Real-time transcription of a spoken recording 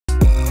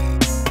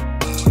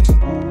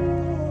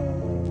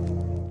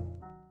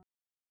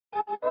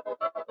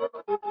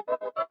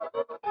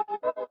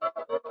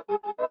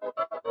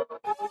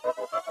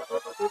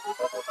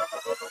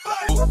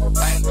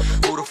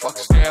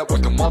stare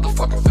with the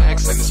motherfucking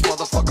facts and this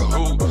motherfucker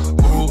who,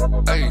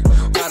 ayy.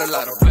 Got a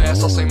lot of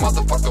blast, I'll say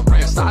motherfucking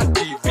rest. I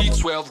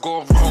V12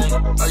 going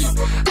wrong, ayy.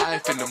 I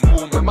ain't finna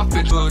move, man, my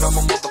fit good, I'm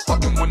a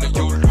motherfucking winner,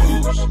 you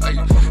lose, ayy.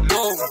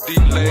 No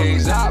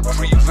delays, I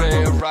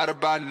prevail. Right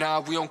about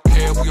now, we don't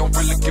care, we don't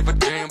really give a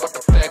damn about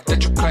the fact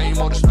that you claim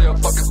all the still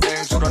fucking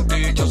things you done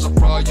did. You're so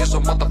fraud, you're so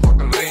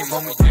motherfucking lame,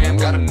 homie, damn,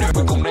 got a nerve,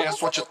 we gon'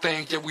 ask what you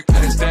think, yeah, we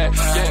past that,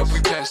 yeah, we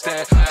past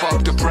that.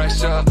 Fuck the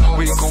pressure,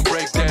 we gon'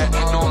 break that,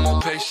 no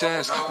more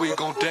patience, we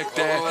gon' deck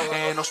that,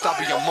 ain't no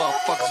stopping your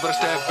motherfuckers, better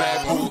step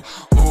back, who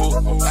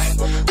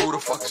the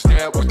fuck is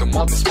there with the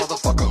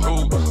motherfucker,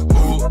 who,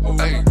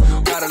 ayy.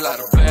 Got a lot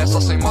of blast,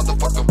 I'll say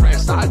motherfucker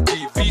rest, I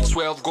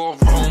V12 going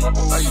wrong,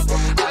 ayy.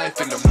 I ain't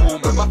finna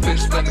move, man, my bitch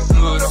spending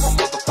good, I'm a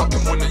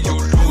motherfucking winner, you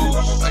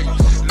lose, ayy.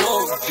 No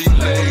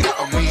delay, not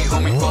on me,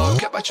 homie, fuck.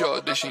 Get about your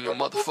audition, your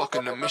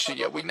motherfucking admission.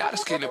 Yeah, we not a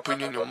skin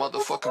opinion, your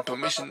motherfucking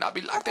permission. I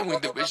be locked in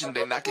with division,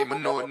 they not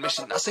giving no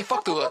admission. I say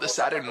fuck the other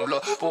side and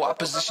love for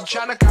opposition.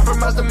 Tryna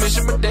compromise the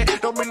mission, but they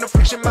don't bring the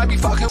friction. Might be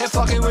fucking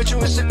with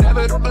you, it's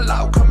inevitable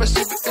outcome. As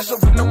if it's a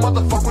winner,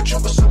 motherfuck with you,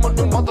 assuming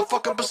the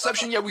motherfucking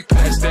perception. Yeah, we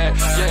past that,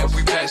 yeah,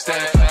 we past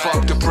that.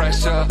 Fuck the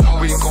pressure,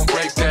 we gon'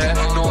 break that.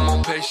 No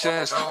more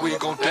patience, we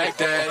gon' deck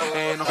that.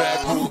 Ain't no back,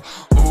 who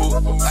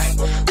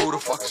the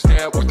fuck is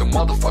there with the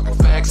motherfucking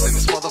facts and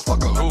this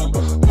motherfucker who,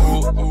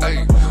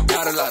 ayy.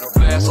 Got a lot of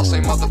blast, I'll say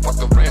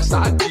motherfucker rest.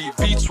 I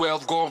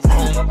V12 going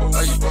wrong,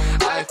 ayy.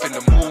 I ain't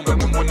finna move,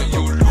 and when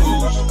you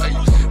lose, ayy.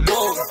 No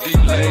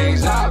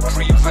delays, I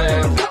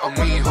prevail. Not on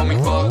me, homie,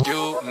 fuck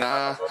you,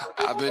 nah.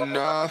 I've been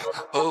up,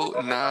 oh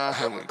nah,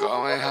 and we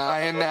going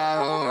higher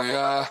now, oh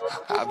yeah.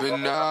 I've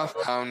been up,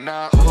 oh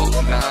nah, oh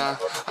nah.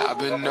 I've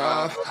been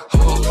up,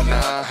 oh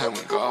nah, and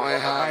we going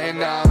higher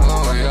now,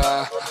 oh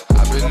yeah.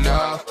 I've been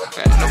up,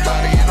 ain't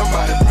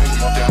nobody bring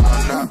you down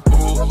now.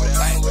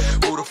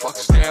 Who the fuck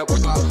is there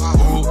with the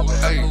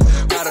ayy.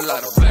 Got a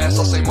lot of blast,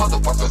 I'll say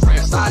motherfucker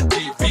rest. I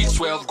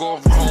V12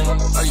 going wrong,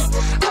 ayy.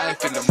 I ain't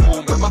finna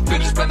move, man, my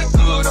finish spending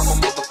good. I'm a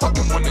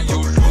motherfucking winner, you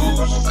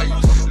lose, ayy.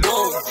 No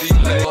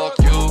delay, fuck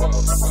you.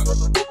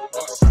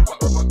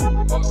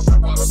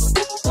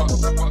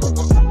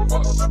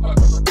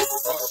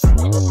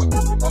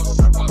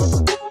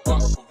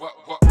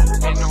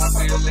 Ain't no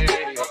delay.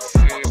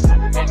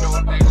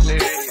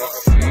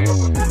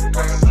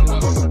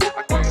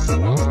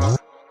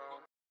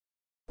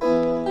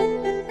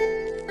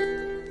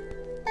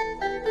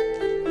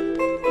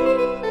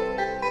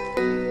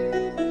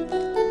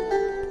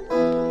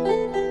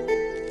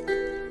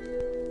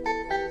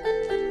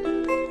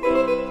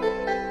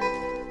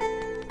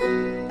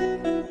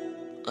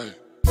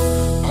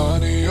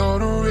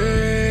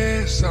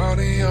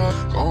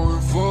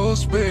 Going full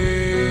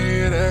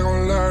speed, ain't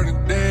gon' learn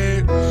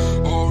today.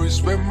 Always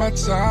spend my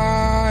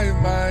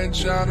time, I ain't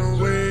tryna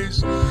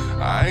waste.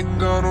 I ain't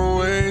gonna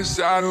waste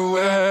out of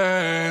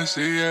waste.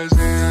 Yes,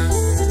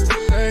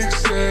 take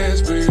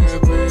sense, be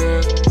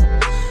it.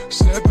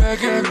 Step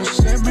back and go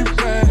send me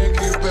back,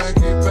 get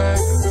back.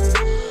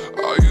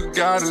 Oh, you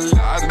got a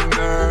lot of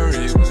nerve,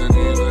 even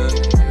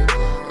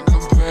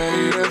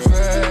compare that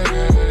fast.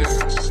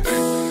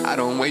 I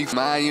don't wait for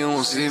my, you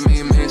won't see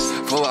me miss.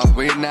 Before I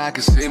wait, now I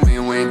can see me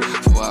win.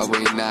 Before I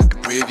wait, now I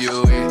can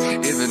preview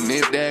it. Even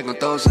if they gon'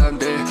 throw something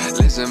there,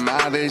 listen,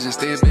 my vision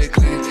still big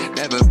clean.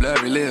 Never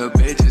blurry, little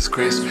bitches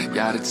crisp.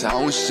 Y'all the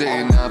town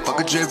shit, now fuck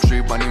a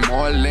drip, I need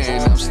more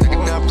lane. I'm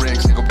sticking up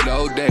bricks, they gon'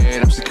 blow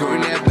dead. I'm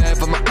securing that bag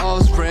for my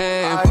old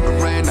friend. Fuck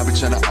a rain, I be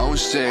tryna own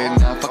shit.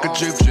 Now fuck a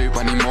drip,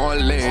 I need more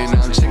lane.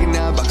 I'm checking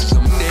out boxes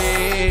on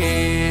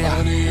day.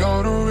 Money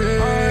on the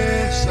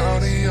wrist,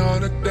 money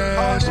on the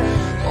dash.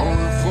 On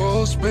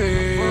full speed,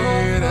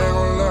 ain't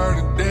gon' learn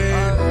today.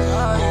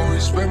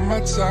 Always spend my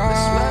time,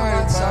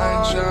 I ain't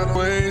tryna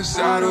waste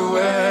out of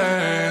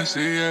waste.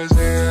 Yes.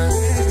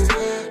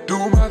 Do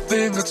my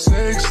thing, it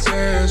takes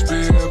chance, be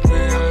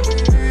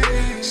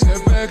a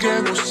step back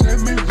and go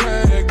send me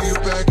back,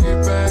 get back.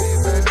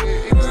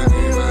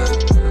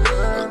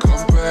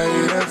 Come back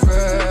that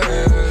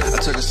fast. I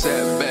took a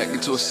step back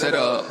into a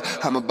setup.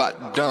 I'm about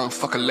to dunk,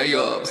 fuck a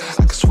layup.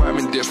 I can swear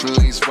in different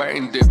lanes,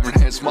 swearing different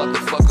hands,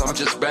 motherfucker, I'm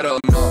just better.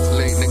 No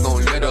lane, they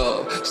gon' let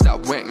up.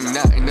 Stop waiting,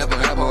 I ain't never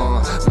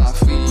happen. My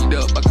feet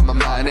up, I got my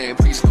mind at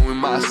peace, knowing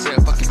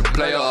myself, I keep a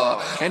player.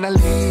 And I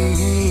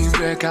lean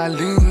back,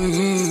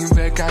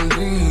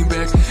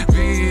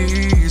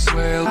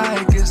 V12,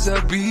 I guess I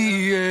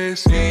be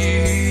as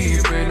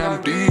deep, and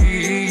I'm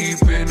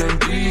deep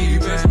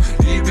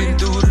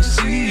into the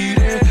sea.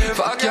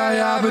 Fuck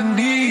y'all, I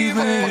believe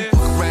it.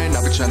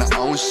 I be tryna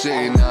own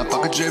shit, now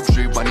fuck a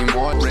drip, I need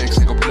more bricks,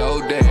 they gon'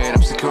 blow dead.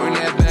 I'm securing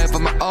that bag for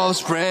my old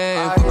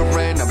friend. Fuck a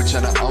rain, I be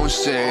tryna own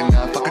shit,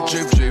 now fuck a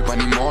drip, I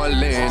need more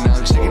lane. Now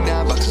I'm checking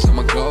out boxes on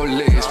my goal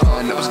list,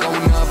 find numbers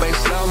going up, ain't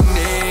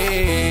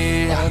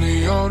slowing.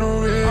 Honey on the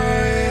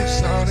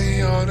wrist,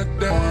 honey on the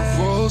dash.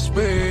 Full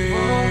speed,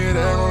 ain't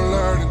gon'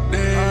 learn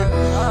today.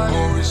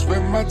 Always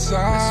spend my time,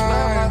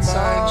 I ain't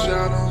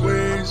tryna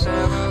waste. I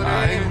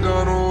ain't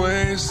gonna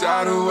waste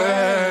out of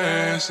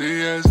waste.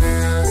 Yes.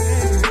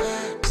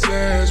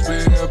 Be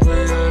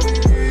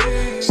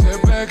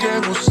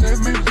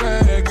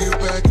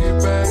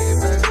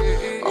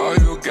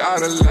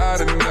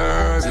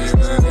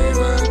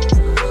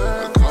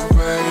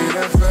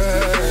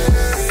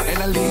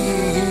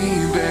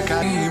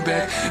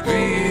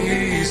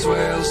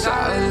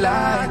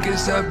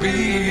it's that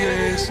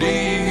BS.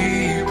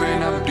 Deep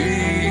and I'm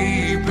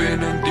deep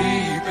and I'm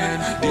deep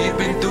and deep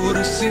into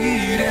the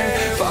sea.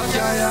 Then fuck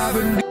yeah, I've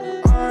been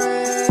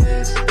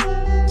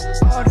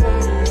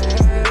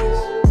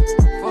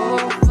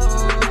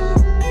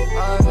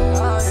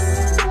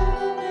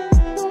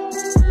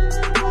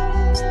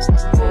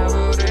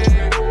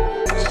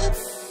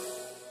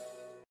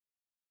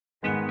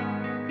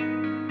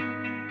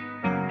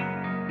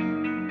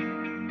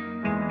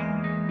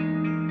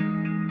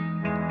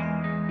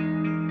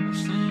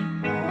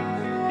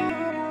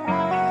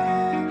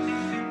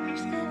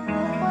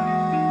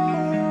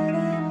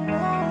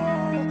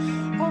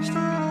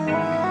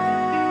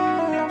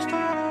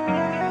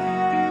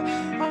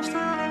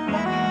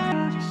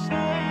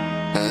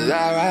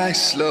I ride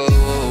slow,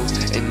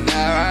 and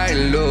I ride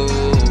low,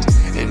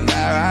 and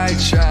I ride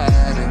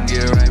trying to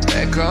get right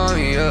back on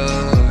you.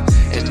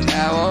 And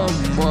I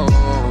want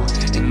more,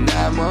 and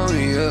I'm on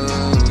you.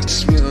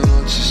 It's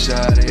mutual,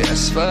 shawty,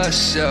 that's for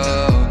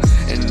sure.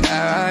 And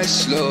I ride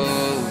slow,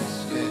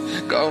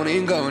 yeah. Going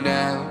in, going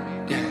out,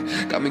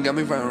 yeah. Got me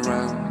round,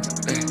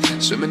 yeah.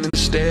 Swimming in the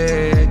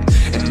stick,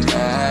 and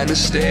I the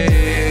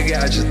stick.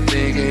 Got you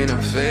thinking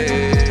I'm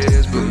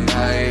fast, but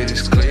my head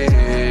is clear.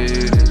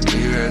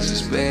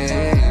 It's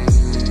been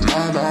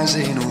my mind's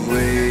in a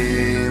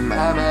way,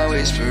 my mind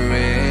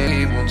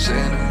whispering. Won't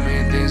tell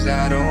me things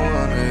I don't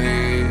wanna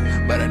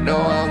hear, but I know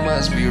I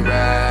must be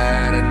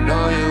right. I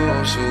know you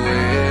want so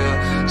well.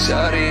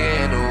 Shawty,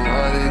 ain't no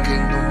other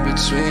can come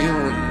between you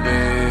and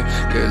me.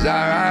 Cause I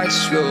ride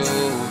slow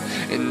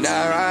and I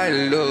ride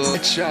low,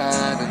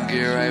 trying to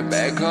get right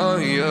back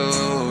on you.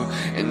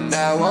 And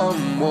I want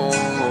more,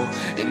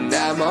 and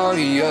I'm on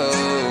you.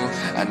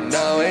 I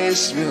know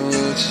it's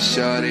mutual,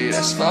 shorty,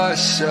 that's for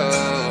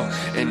sure.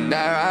 And I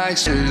ride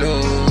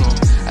slow,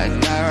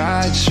 and I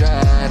ride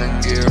trying to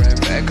get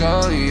right back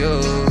on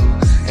you.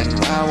 And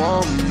I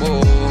want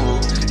more,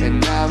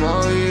 and I'm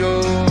on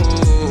you.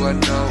 I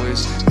know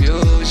it's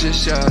mutual,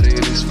 shorty,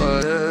 that's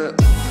for the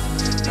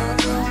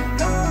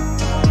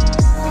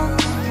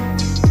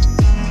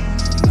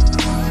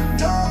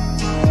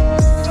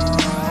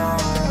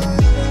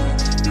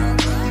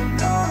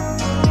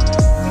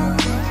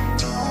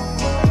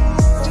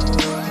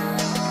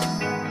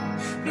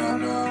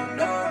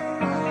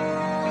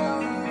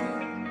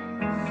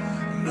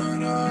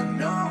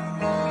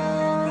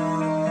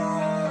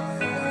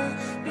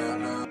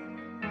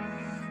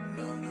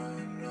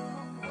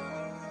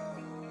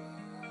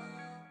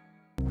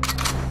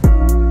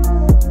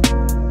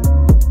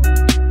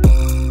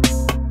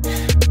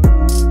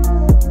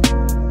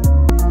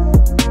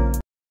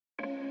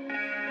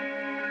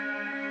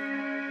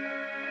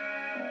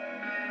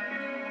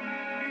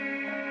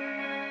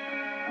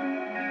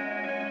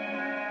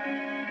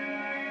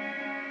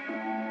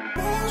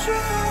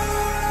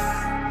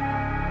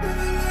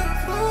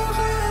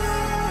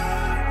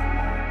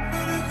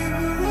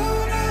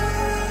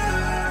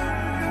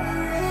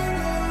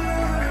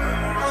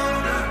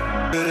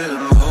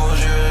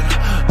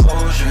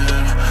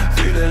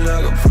feeling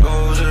like I'm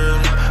frozen.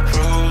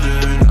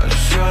 I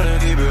just tryna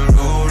keep it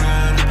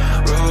rolling.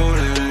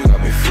 Got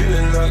me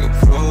feeling like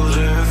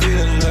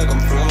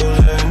I'm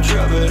frozen.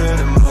 Drop it in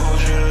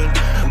emotion.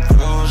 I'm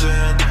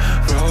frozen.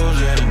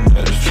 I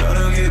just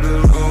tryna keep it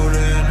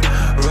rolling.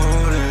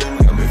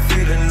 Got me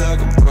feeling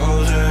like I'm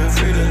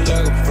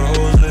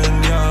frozen.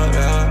 Yeah.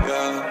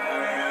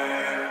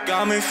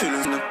 Got me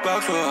feeling in the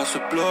box where I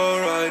should blow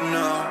right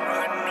now.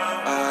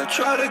 I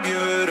try to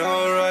give it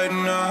all right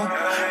now,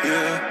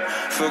 yeah.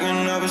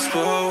 Fucking up a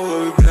spot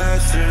where we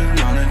blasting,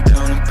 running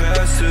down and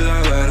past it.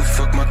 I gotta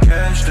fuck my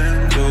cash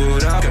then,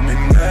 dude. I got me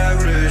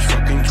married,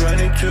 fucking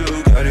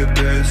 22. Got it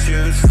best,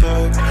 yeah, it's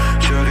fuck.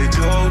 Shorty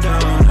go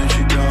down and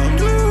she down,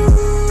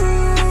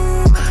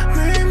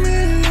 make me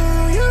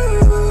love you.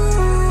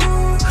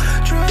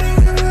 Try to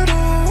give it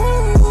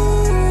all,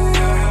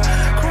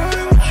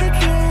 cry what you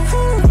do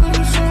for, but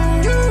it's on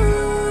you.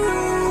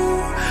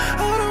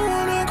 I don't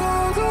wanna go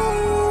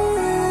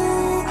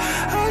through,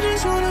 I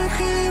just wanna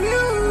keep you.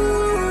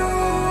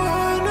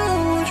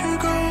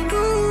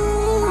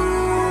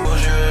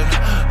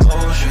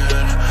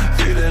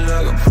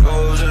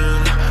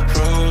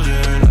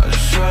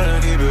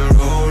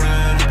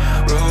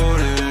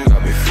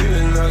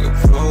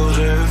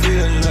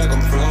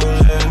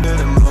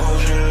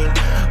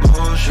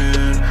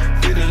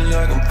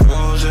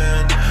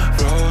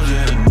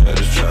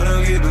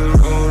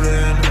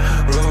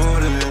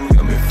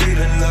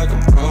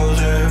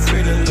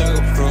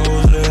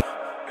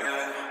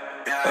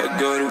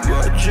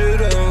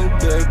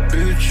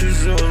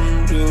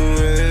 On the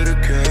way to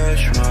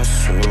catch my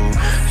soul.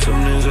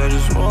 Some days I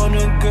just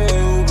wanna go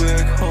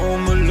back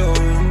home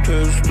alone.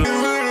 Just to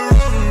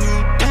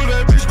pull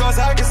that bitch boss,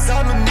 I guess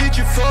I'ma need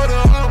you for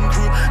the home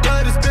crew. Got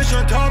this bitch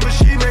on top, but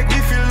she make me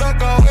feel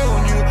like I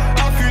own you.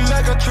 I feel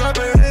like I'm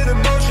trapping in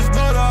emotions,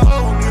 but I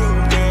own you.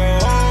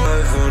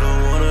 I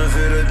don't wanna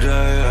feel to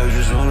die, I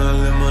just wanna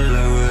live my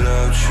life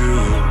without you.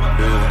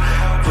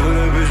 Yeah. Pull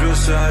that bitch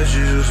beside,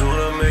 she just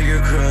wanna make you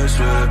cry.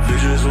 Swear that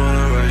bitch just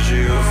wanna write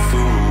you a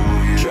fool.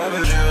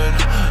 Driving in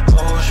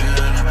motion.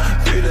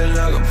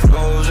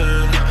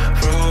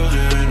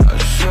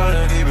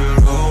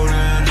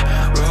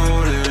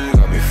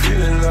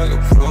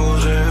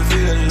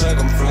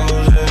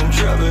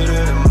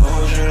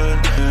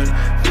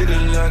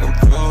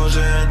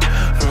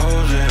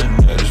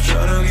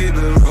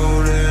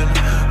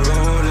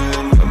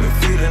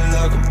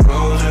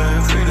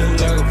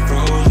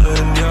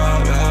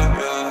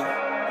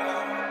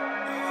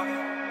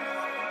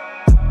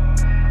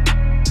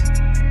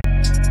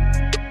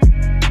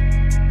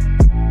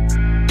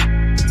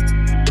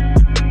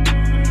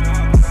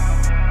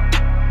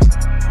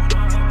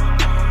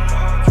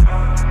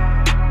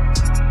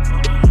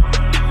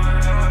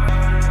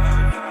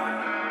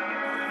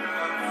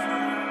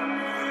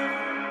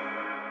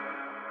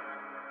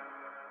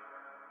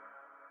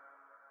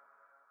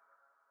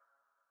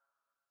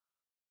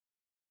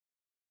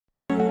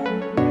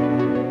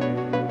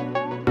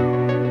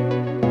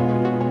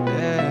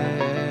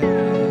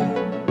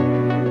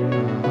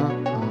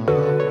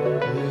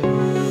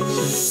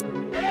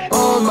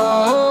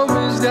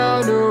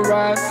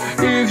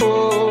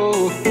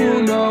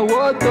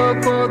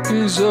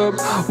 is up?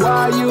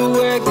 Why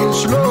you acting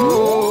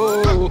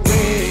slow?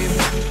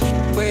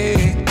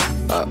 Way,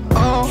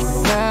 oh,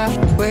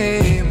 my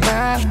way,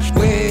 my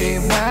way,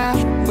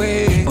 my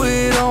way. Do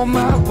it on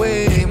my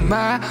way,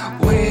 my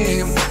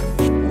way,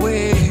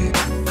 way.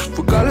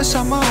 Regardless,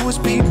 I'ma always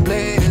be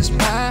blessed.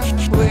 My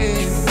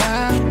way,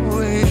 my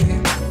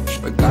way.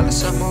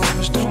 Regardless, I'ma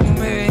always do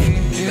me.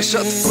 Now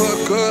shut the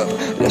fuck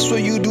up, that's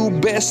what you do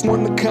best.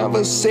 When the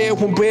conversate,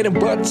 when bread and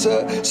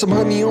butter. Some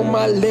honey on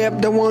my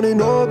lap, don't wanna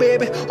know,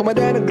 baby. On my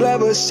Dana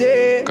Glover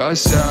shit. God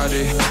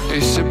sorry,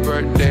 it's your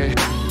birthday.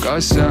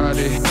 God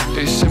sorry,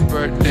 it's your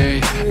birthday.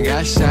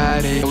 God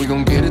sorry, we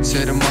gon' get it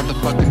to the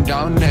motherfucking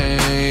down there,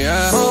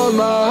 yeah. All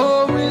my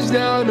homies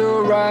down the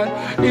ride.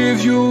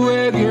 If you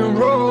acting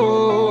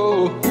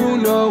roll, you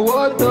know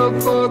what the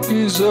fuck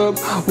is up.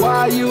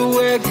 Why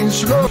you acting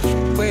slow?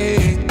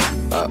 Wait,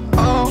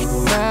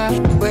 oh, my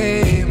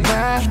way,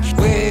 my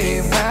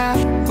way, my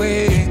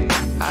way.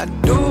 I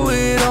do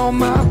it on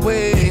my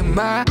way,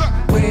 my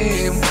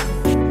way,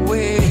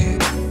 way.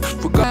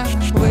 My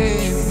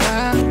way,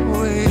 my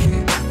way.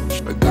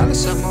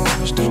 Regardless, I'm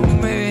always do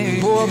me.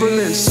 Pour up a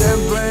little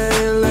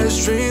champagne,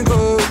 let's drink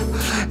up.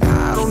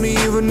 I don't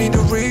even need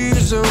a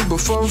reason,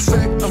 but fun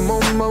fact, I'm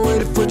on my way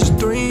to for just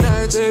 3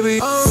 nights. Baby,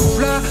 I'm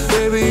fly,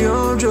 baby,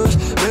 I'm just,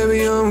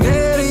 baby, I'm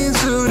getting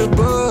to the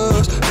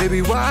bus.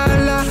 Baby,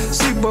 while I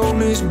sleep on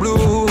this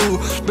blue,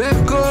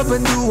 back up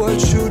and do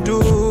what you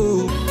do.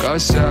 God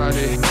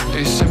sorry,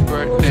 it's your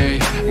birthday.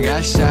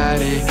 Got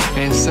shotty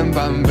and some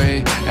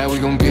Bombay, and we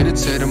gon' get it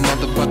to the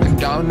motherfucking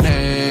down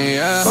there,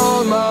 yeah.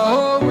 All my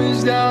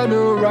homies down the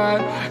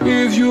ride.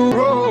 If you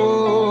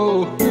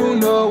roll, you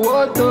know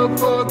what the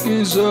fuck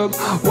is up.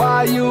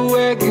 Why you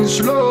acting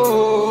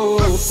slow?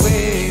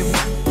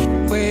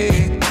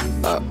 Way,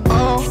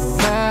 oh,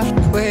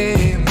 my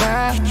way,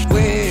 my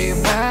way,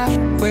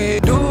 my way.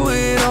 Do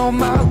it on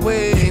my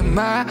way,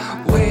 my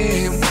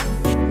way,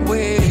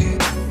 way.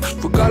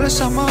 Regardless,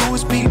 I'ma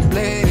always be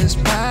blessed.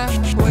 My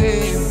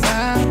way,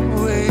 my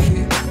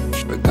way.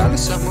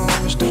 Regardless, I'ma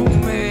always do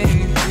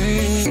me.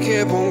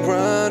 Keep on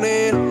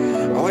grinding,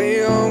 we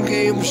gon'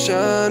 keep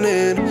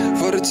shining.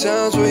 For the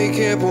times we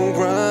keep on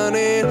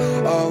grinding,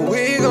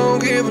 we gon'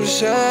 keep on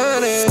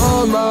shining.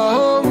 All my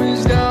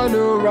homies down the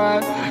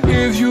ride.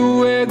 If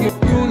you acting,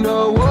 you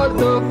know what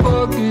the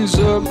fuck is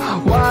up.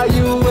 Why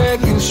you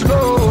acting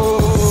slow?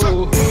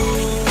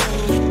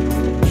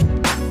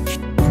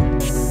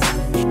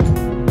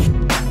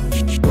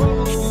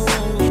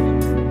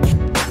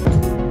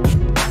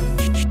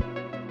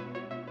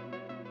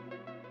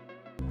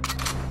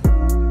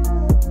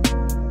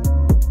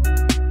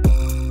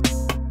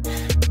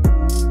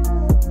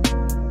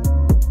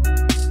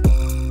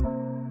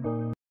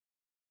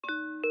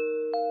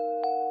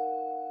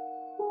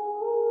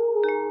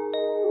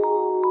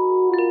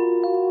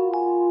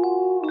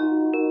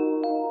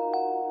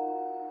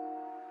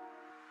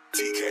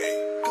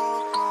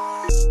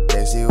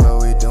 They see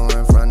what we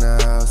doing from the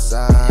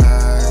outside.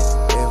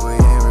 If we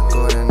ain't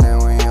recording, then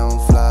we on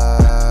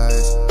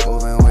flies.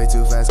 Moving way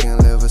too fast, can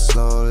live a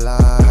slow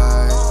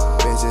life.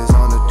 Bitches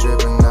on the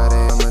drip and now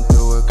they coming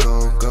through a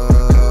coca.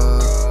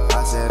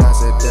 I said,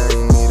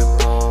 dirty, need a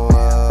pull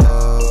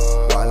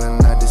up.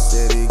 Wildin' out the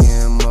city,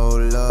 getting more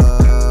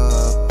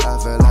love. I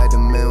feel like the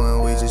man when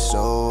we just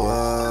show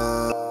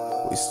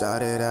up. We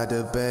started at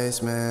the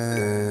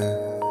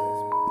basement.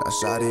 Now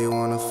shawty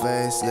want a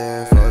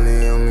facelift,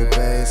 fully on me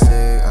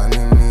basic. I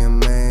need me a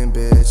main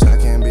bitch, I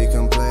can't be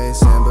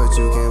complacent, but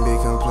you can't be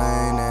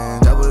complaining.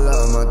 Double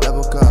up, my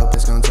double cup,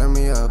 it's gon' turn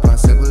me up. I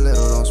sip a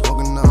little, don't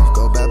smoke enough.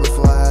 Go back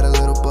before I had a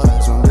little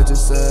buzz. When bitches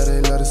said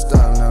they let her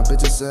stop, now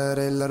bitches said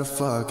they let her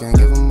fuck. Can't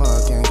give them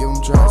up, can't give them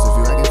drugs. If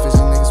you acting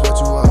fishy, niggas, what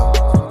you up?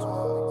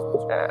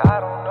 I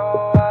don't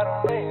know, I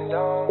don't need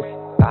on me.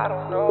 I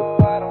don't know,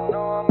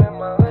 I'm in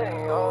my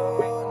lane on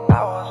me.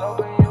 I was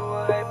hoping you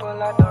would hate,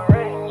 pull out the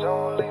range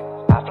only.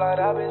 I fly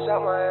that bitch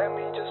out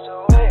Miami just to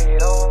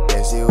wait on me.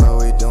 They see what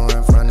we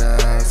doing from the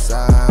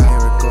outside.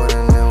 Ain't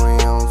recording, then we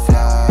on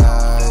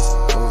flies.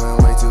 Moving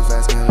way too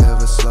fast, can live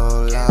a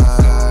slow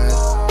life.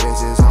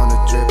 Bitches on the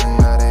drip and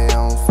now they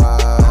on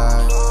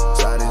fire.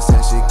 Shawty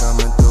said she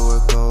coming through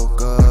with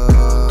coca.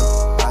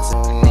 I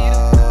said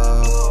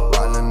love.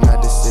 Wildin' out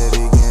the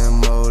city, getting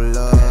more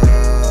love.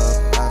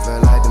 I feel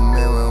like the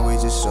man when we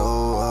just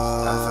show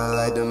up. I feel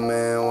like the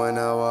man when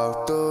I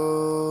walk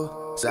through.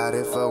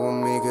 Shawty fuck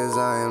with me cause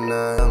I am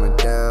not coming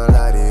down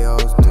like the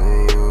hoes do.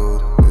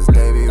 Cause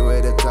they be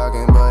with the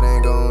talking but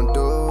ain't gon'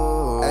 do.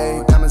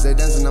 Ayy, diamonds they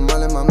dancing, I'm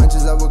all in my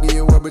mentions. I will give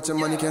you a word but your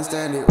money can't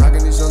stand it.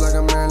 Rockin' these shows like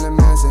I'm Marilyn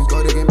Manson.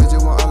 Go to game bitch, you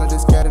want all of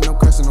this cat and no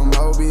question. On my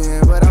OB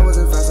hand, but I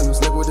wasn't fast enough.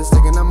 Slick with the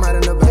stick and I'm out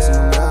in the best.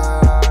 Nothing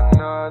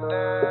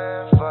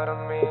for the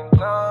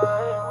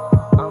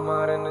meantime. I'm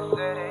out in the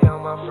city on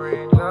my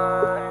free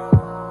time.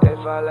 If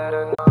I let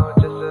her know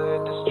just to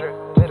hit the strip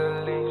to the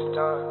least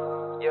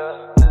time,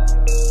 yeah.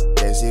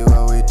 They see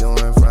what we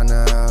doing from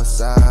the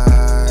outside.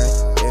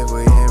 If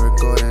we ain't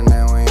recording,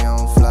 then we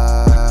on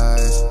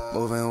flies.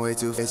 Moving way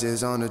too fast,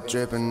 bitches on the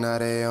drip and now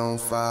they on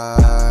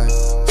fire.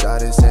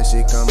 Shawty said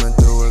she coming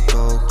through with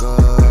coca.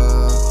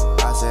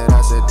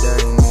 I said,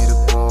 Daddy, you need to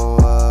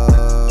pull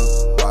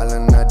up.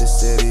 Wildin' at the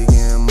city,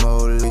 getting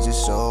more, we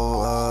just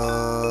show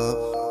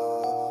up.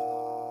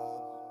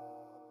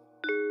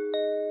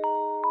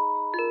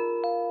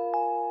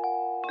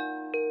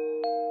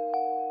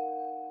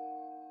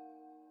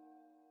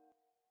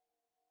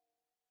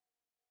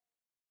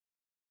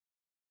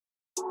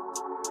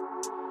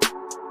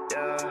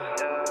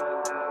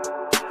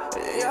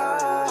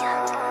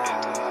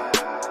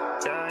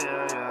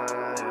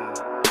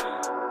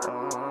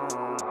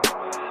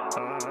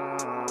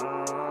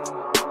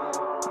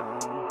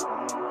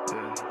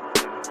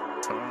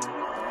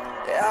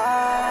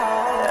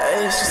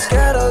 She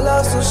scared of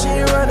love, so she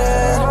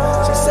running.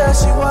 She said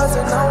she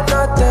wasn't on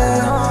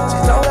nothing. She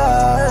told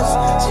us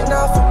she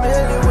not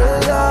familiar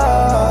with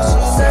love.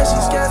 She said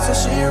she's scared, so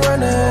she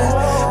running.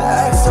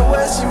 I asked her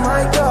where she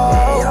might go.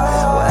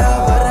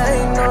 Wherever there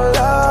ain't no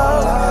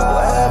love,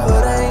 wherever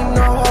there ain't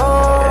no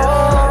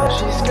hope.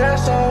 She's scared,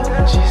 so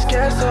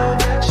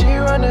she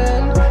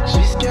running.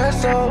 She's scared,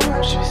 so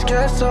she's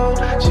scared, so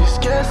she's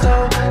scared,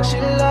 so she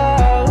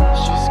love.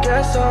 She's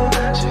scared, so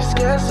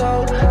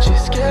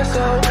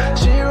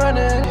she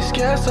running.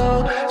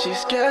 She's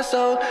scared,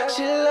 so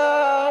she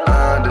love.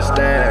 I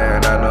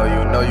understand, I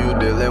know you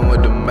dealing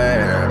with the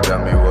man. Tell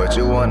me what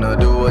you wanna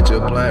do, what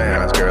your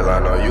plans. Girl, I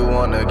know you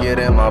wanna get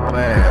in my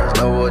pants.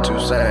 Know what you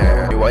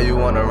saying, why you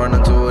wanna run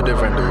into a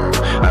different dude.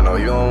 I know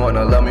you don't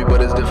wanna love me,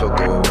 but it's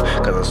difficult.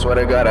 Cause I swear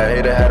to God, I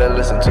hate it, had to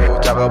listen to.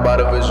 Talk about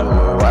a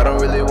visual, I don't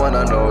really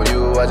wanna know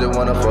you. I just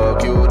wanna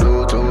fuck you,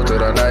 do too, till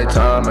the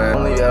nighttime. And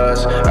only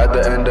us, at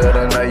the end of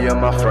the night, you're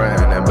my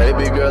friend. And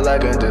baby girl, I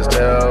can just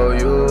tell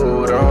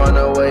you, don't run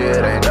away,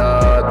 it ain't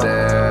nothing.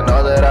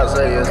 All that I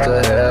say is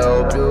to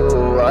help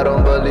you. I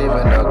don't believe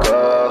in a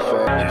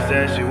coffin. She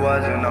said she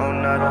wasn't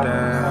on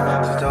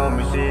nothing. She told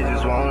me she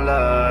just won't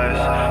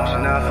lust. She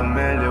not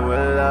familiar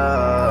with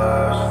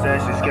love. She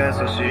said she's scared,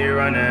 so she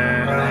running.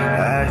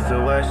 I asked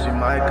her where she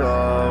might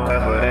go.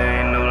 But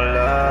there ain't no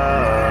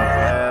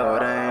love, but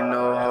there ain't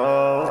no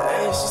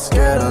hope. She's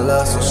scared of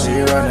love, so she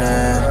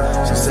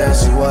running. She said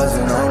she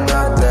wasn't on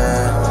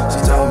nothing. She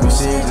told me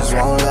she just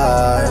won't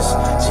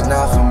lust. She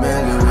not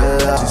familiar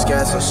with love. She's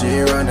scared, so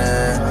she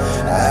running.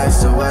 I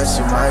asked her where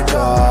she might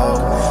go.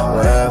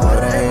 Wherever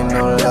there ain't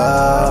no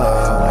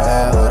love,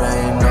 wherever there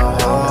ain't no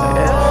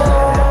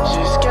hope.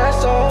 She's scared,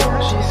 so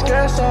she's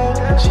scared, so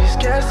she's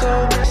scared,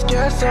 so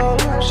scared, so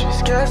she's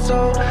scared,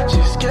 so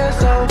she's scared,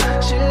 so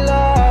she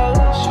love.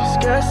 She's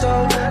scared, so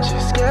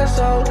she's scared,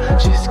 so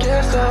she's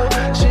scared, so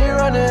she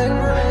running.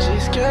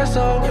 She's scared,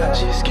 so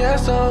she's scared,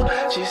 so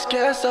she's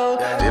scared, so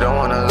She don't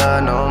wanna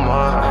love no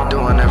more.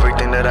 Doing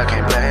everything that I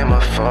can't blame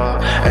her for.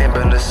 Ain't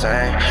been the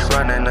same,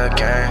 running the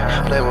game.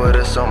 Play with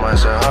her so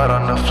much, her heart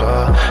on the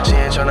floor. She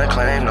ain't tryna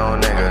claim no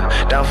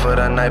nigga. Down for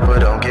the night, but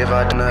don't give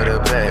out another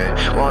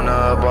bed. Wanna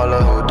a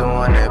baller who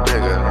doing it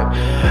bigger.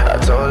 I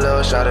told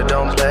Lil' Shawty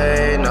don't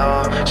play,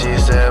 no. She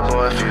said,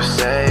 boy, if you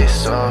say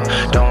so.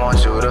 Don't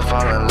want you to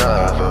fall in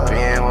love, but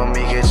being with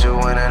me get you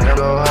in and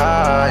go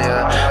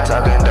higher.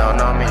 Talking down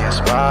on me,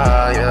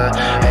 inspire.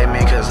 Hate me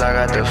cause I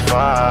got the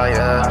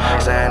fire.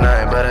 Saying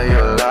I ain't better, you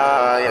a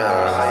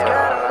liar.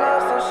 scared of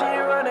love, so she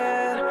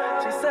running.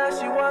 She said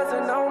she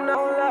wasn't on no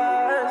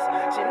lust.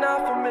 She not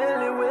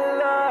familiar with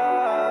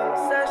love.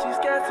 Said she's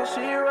scared, so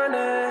she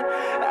running.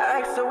 I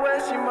asked her where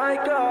she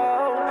might go.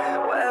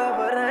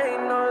 Wherever there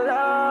ain't no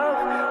love,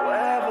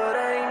 wherever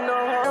there ain't no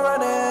hope.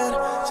 Running.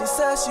 She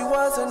said she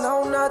wasn't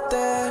on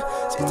nothing.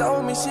 She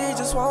told me she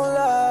just won't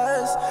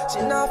lust.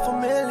 She not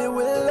familiar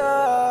with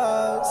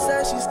love.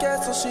 Said she's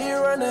scared, so she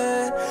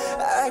running.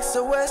 I asked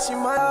her where she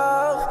might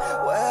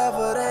go.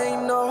 Wherever there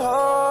ain't no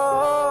hope.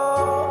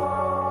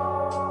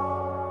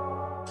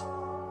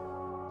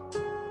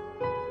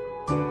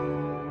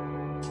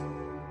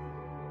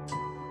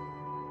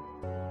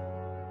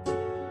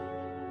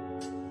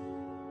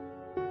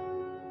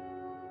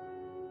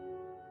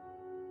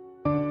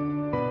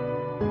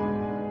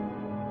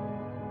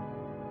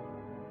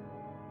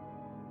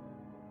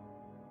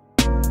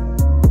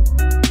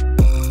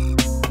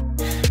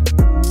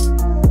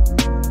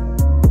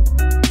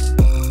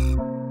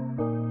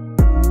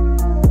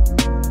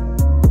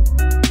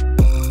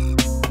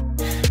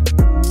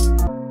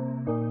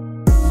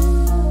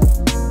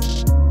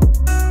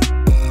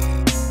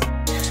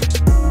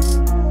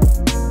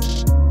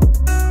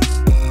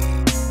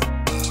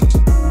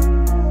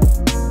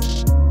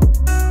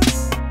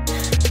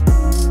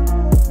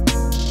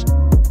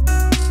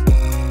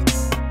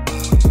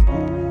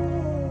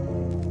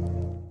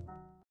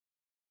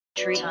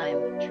 Tree time.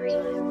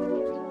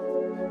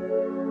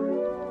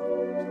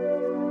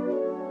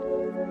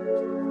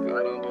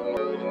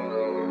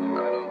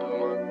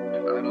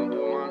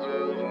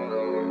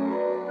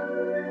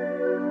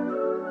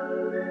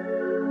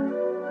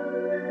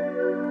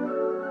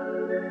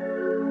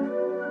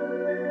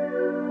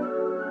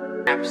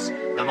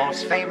 The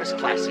most famous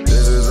classics.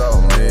 This is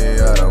all me,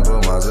 I done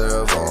put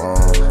myself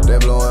on. They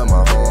blowing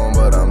my phone,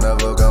 but I'm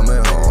never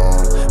coming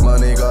home.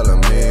 Money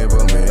calling me,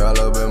 put me all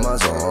up in my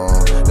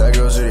zone. That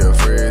girl, she a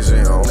freak, she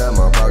home. At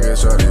my pocket,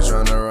 shorty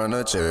tryna run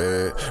a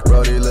check.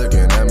 Brody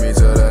looking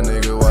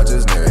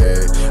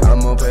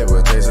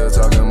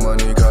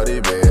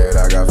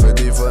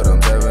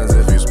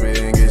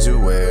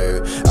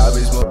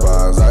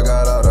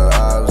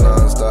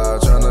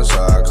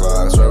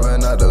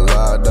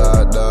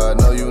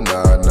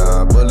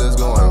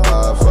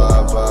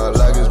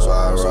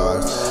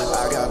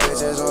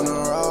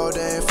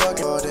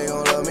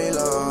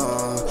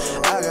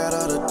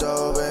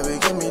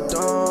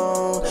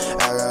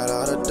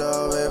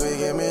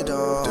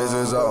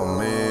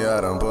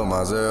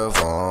my cell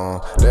phone.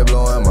 They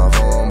blowing my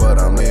phone, but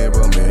I'm need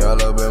put me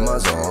all up in my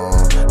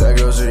zone. That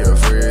girl, she a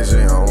freak,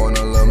 she don't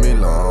wanna love me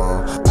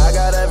long. I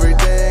got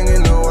everything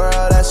in the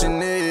world that she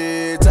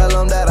need. Tell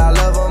them that I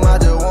love them, I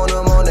just want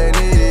them on their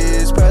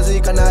knees.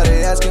 Prezi, now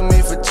they asking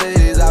me for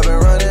cheese. I've been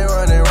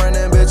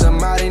running, bitch, I'm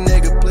mighty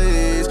nigga,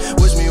 please.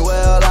 Wish me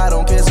well, I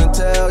don't kiss and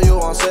tell. You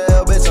on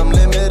sale, bitch, I'm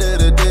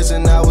limited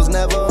edition. I was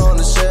never on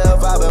the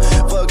shelf, I've been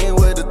fucking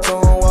with the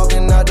tone,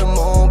 walking out the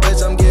moon,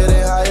 bitch, I'm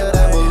getting higher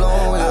than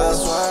balloon. I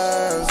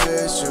swear,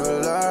 bitch, you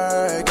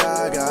lurk,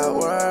 I got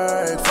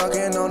work,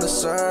 fucking on the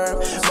surf,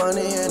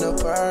 money in the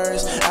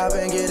purse, I've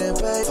been getting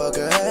paid, fuck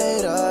a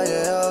hater,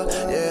 yeah.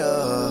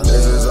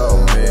 This is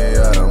on me,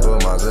 I done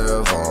put my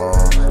cell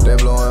phone. They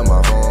blowing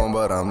my phone,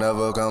 but I'm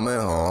never coming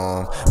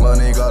home.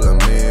 Money calling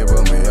me,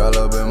 put me all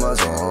up in my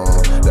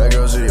zone. That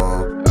girl, she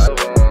on. I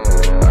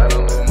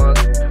don't do my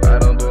cell phone. I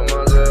don't do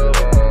my cell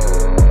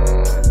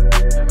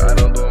phone. I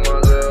don't do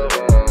my cell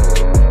phone.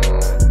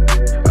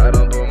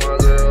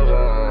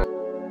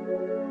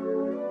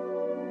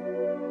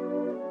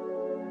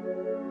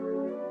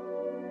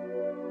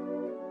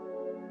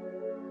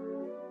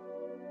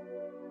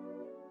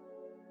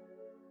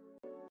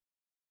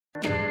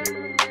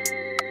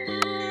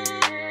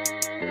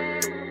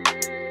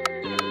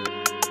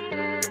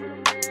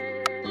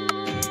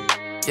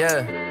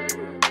 Yeah,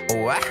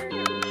 what?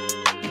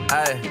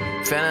 Ay,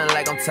 feeling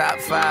like I'm top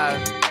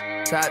 5,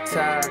 top.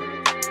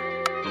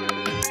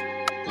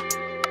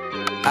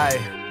 Ay,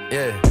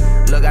 yeah,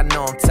 look, I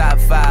know I'm top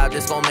 5.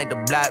 This gon' make the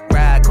block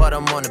ride. Caught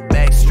them on the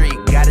back street,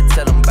 gotta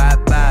tell them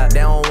bye-bye. They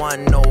don't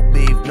want no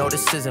beef, no,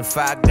 this isn't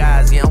Five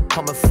Guys. Yeah, I'm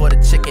coming for the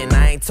chicken,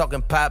 I ain't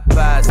talking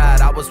Popeyes.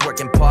 I was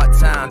working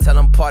part-time, tell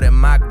them part in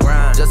my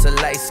grind. Just a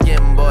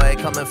light-skinned boy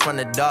coming from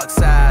the dark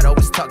side.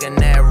 Always talking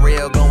that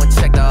real, go and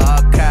check the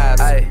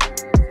archives. Ay,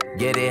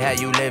 get it how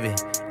you live it,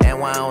 and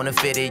why on the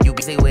fitted, you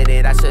busy with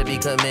it, I should be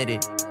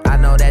committed. I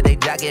know that they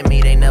jocking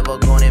me, they never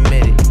gonna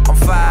admit it. I'm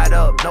fired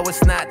up, no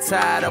it's not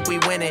tied up, we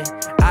winning.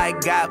 I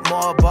got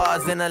more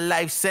bars than a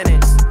life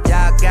sentence.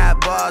 Y'all got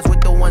bars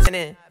with the ones in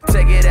it.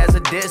 Take it as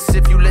a diss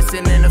if you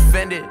listen and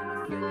offended.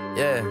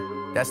 Yeah,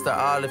 that's the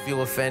all if you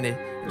offended.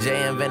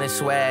 Jay invented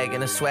swag,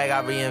 and the swag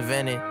I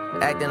reinvented.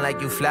 Acting like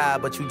you fly,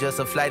 but you just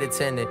a flight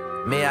attendant.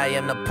 Me, I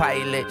am the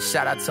pilot,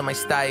 shout out to my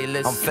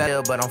stylist. I'm fed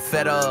up, but I'm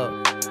fed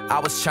up. I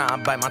was trying to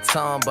bite my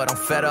tongue, but I'm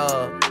fed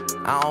up.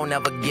 I don't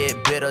ever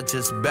get bitter,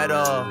 just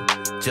better.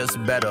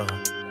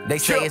 They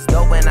say it's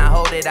dope when I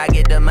hold it, I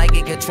get the mic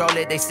and control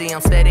it. They see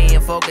I'm steady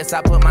and focused,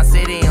 I put my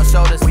city on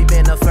shoulders. We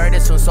been the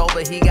furthest from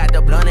sober, he got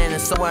the blunt in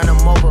and so ran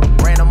him over.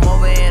 Ran him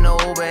over in a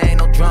Uber, ain't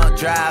no drunk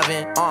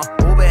driving.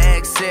 Uber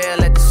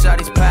XL, let the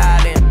shorties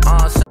piling.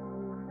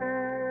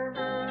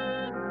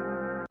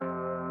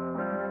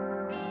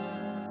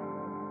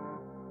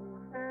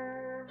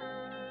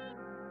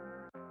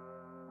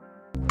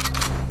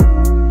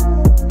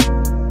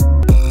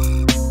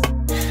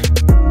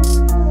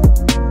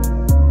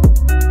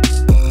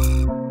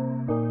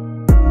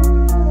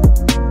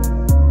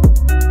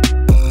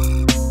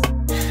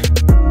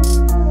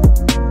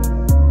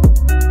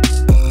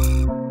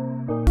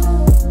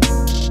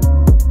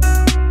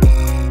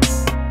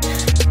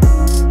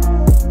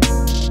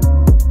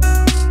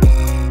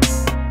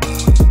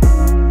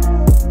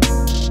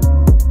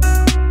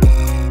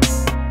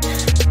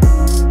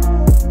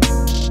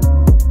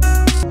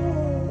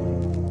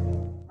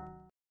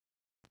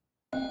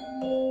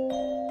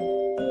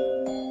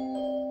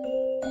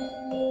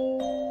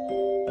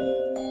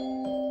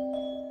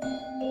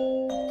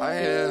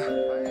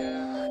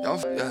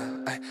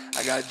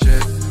 I got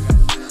drip,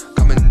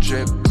 come and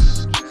drip.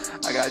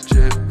 I got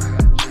drip,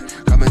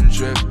 come and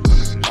drip.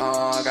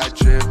 Oh, I got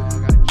drip,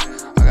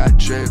 I got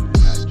drip,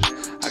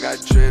 I got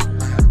drip.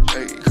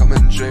 Hey, come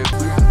and drip,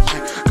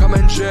 come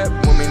and drip.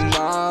 With me,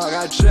 nah, I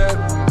got drip.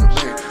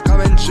 Hey,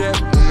 come and drip.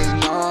 With me,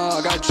 nah,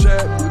 I got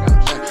drip.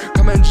 Hey,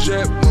 come and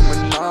drip. With me,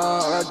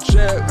 nah, I got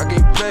drip. I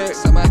can't play,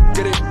 I might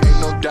get it, ain't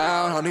no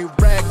doubt. I need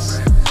racks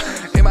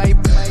in my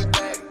bag,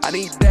 I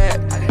need that,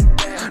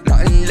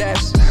 nothing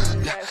less.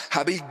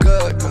 I be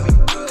good,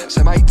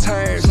 say my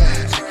terms,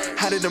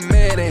 how did a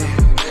minute,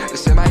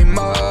 say my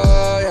more,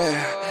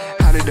 yeah.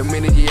 How did a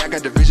minute, yeah, I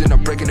got the vision,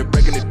 I'm breaking it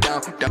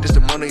down. That is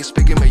the money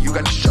speaking, man, you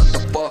got to shut the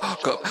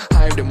fuck up.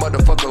 I am the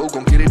motherfucker who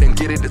gon' get it and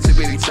get it, the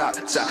tippity top.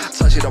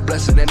 Such it, a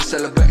blessing and a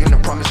celebrating, I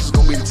promise it's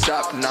gon' be the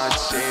top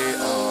notch,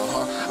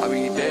 yeah, I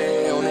be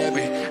there on that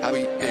beat, I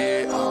be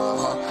there,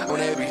 on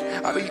that beat,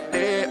 I be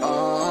there,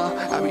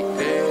 I be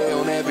there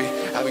on that beat,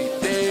 I be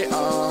there,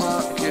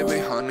 give me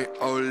honey,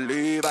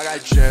 olive, I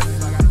got drip,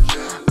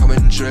 come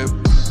and drip,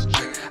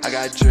 I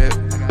got drip,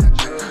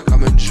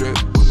 come and drip,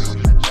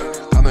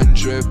 come and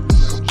drip,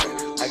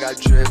 I got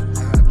drip,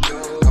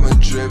 come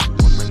and drip,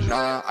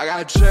 nah, I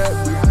got drip,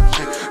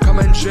 come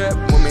and drip,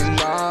 with me,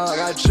 nah, I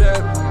got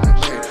drip,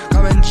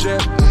 come and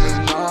drip, with me,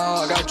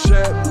 nah, I got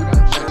drip,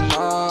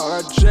 nah,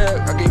 I got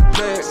drip, I can't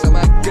play, so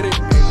I get it,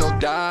 ain't no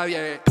doubt,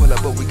 yeah. Pull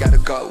up, but we gotta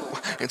go,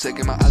 ain't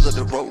taking my eyes off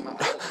the road.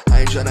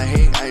 I ain't tryna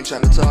hang, I ain't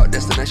tryna talk,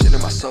 destination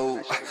in my soul.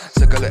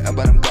 Sick of it,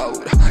 but I'm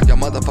gold. Y'all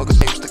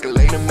motherfuckers ain't stick a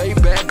lane and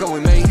Maybach going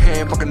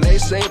fucking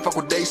naysay, fuck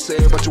what they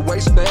say. But your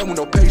waistband with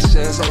no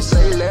patience. I'ma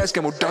say less,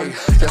 get more done.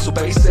 Yeah, so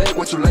basic,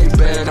 way too late,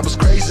 man. I was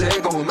crazy,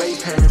 going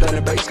mayhem. Down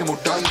the base, get more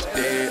done.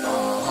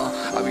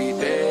 Yeah, I be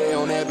there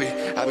on that beat.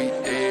 I be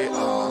there,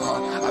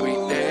 I be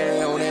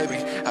there on that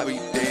beat. I be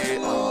there,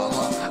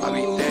 I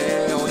be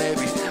there on that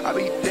beat. I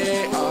be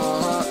there,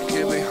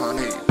 give me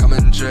honey, come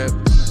and drip.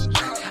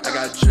 I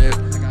got drip,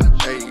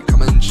 hey,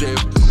 come and drip.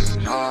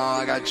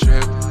 I got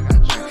drip,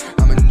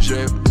 come and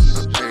drip.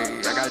 Hey,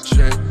 I got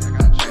drip,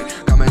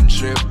 come and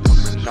drip.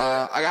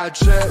 I got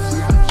drip,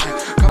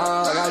 I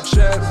got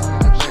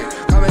drip.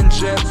 Come and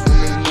drip,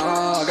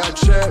 I got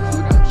drip.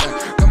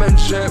 Come and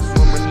drip,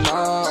 I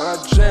got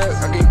drip.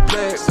 I get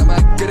flex, I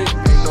might get it,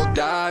 ain't no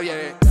doubt,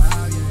 yeah.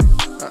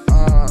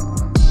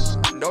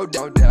 No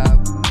doubt,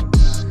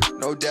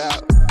 no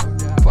doubt.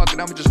 Fuck it,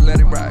 I'ma just let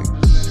it ride.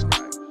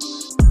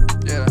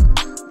 Yeah,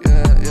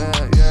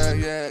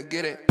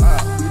 get it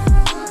up,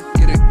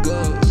 get it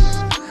good,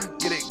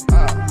 get it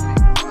up,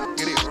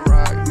 get it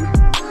right,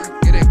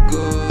 get it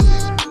good,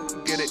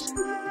 get it.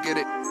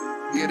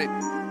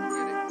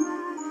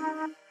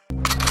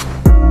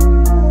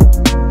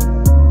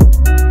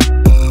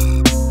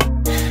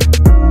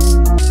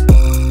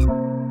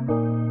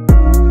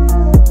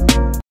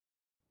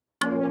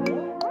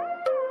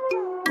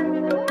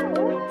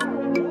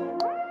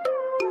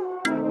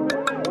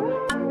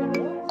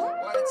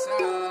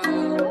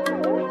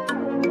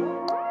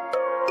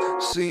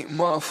 See,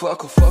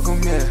 motherfucker, fuck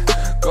 'em, yeah.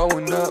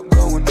 Going up,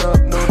 no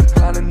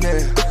declining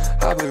there.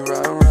 I be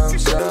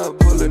round, shut up,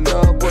 pulling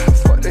up, what the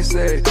fuck they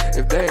say?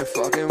 If they ain't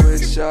fucking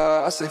with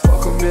y'all, I say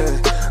fuck 'em, yeah.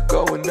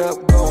 Going up,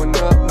 no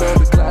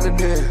declining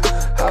there.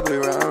 I be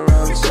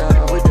round, shut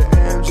up with the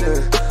M's,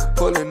 yeah.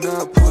 Pulling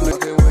up,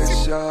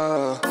 with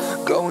y'all.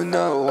 Going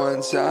up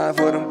one time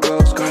for them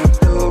girls coming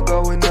through.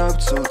 Going up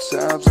 2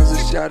 times as a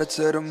shout out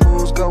to the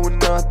moves.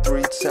 Going up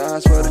 3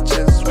 times for the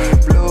chances we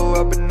blew.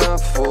 I've been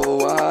up for a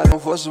while,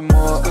 and for some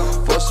more.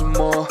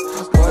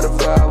 What a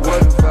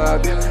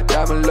vibe, yeah.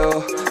 Diamond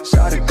low,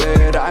 shot it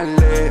dead, I ain't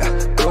late.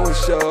 Doing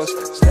shows,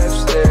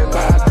 step,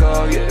 I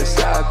go, yeah, that's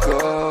how I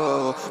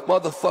go.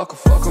 Motherfucker,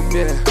 fuck 'em,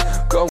 yeah.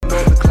 Going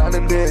up,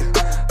 declining there.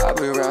 I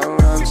be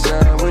round,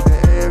 shine with the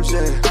M's,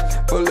 yeah.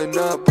 Pulling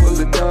up, what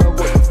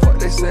the fuck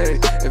they say?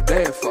 If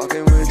they ain't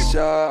fucking with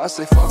y'all, I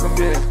say fuck 'em,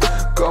 yeah.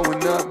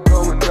 Going up, no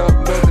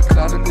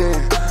declining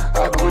there.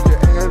 I be with the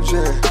M's,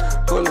 yeah.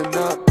 Pulling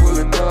up, what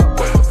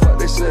the fuck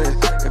they say?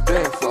 If they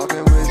ain't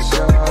fucking with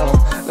y'all,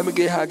 let me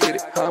get how I get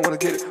it, how I wanna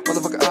get it.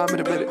 Motherfucker, I'm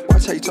in the minute.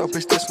 Watch how you talk,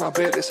 bitch, this my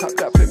bed. This hot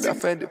got flip, I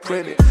fend it,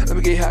 print it. Let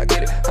me get how I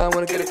get it, how I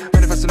wanna get it.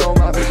 Manifesting all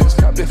my visions.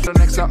 Got this for the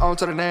next, on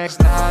to the next.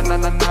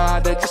 Nah,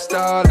 they just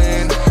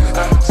stalling.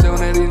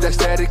 Opportunity that's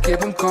steady, keep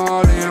them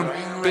calling.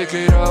 Pick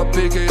it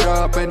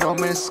up, and no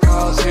missed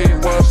calls.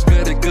 Hit what's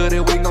good,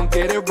 and we gon'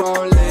 get it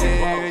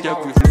rolling. Yeah,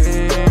 we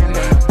flin',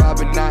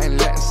 bobbing out and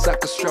letting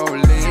suckers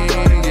strolling.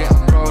 Yeah,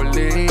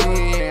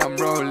 I'm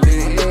rolling.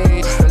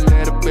 Just a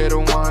little bit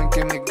of one,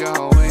 get me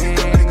going.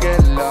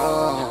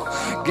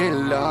 Get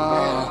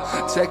low.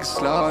 Take it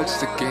slow, just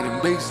to get in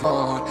beats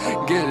on.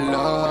 Get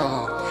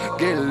low.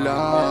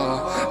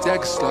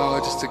 Take it slow,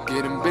 just to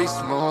get in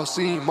beats more.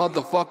 See,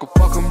 motherfucker,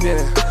 fuck 'em,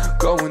 yeah.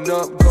 Going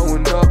up,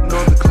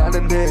 no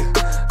declining there.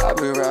 I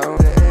be round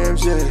the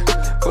M's, yeah.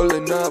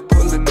 Pulling up,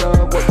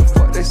 what the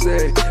fuck they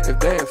say? If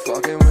they ain't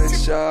fucking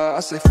with y'all, I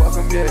say fuck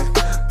 'em, yeah.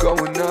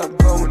 Going up,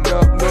 no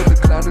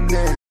declining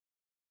there.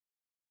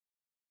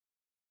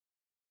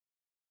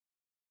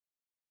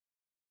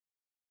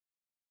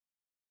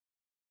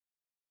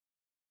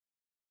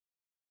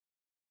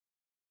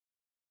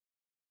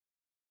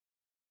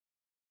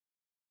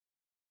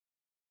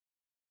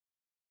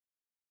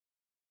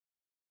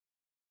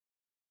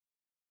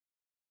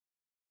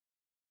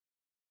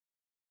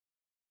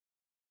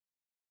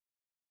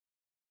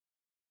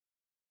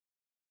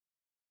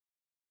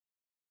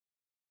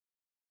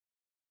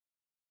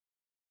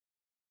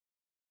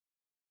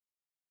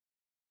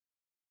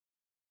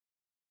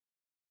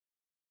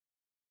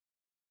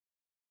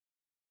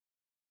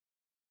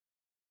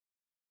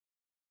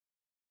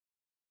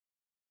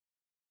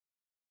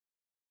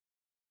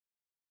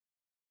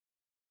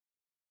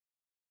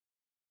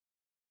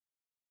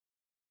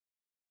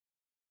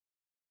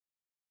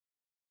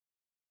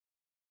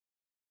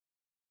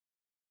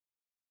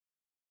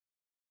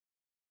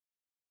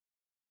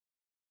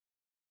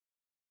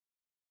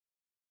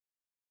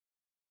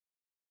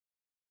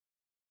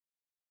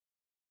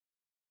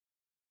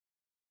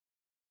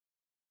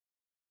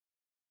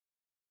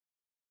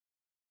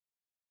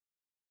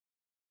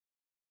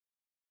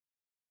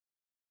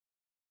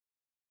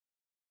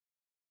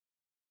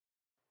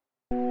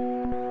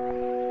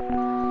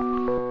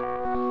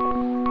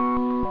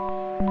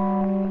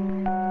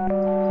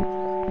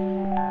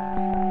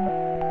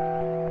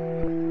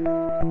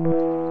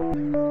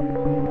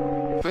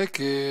 Pick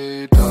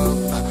it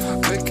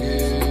up, pick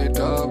it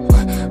up,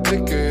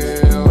 pick it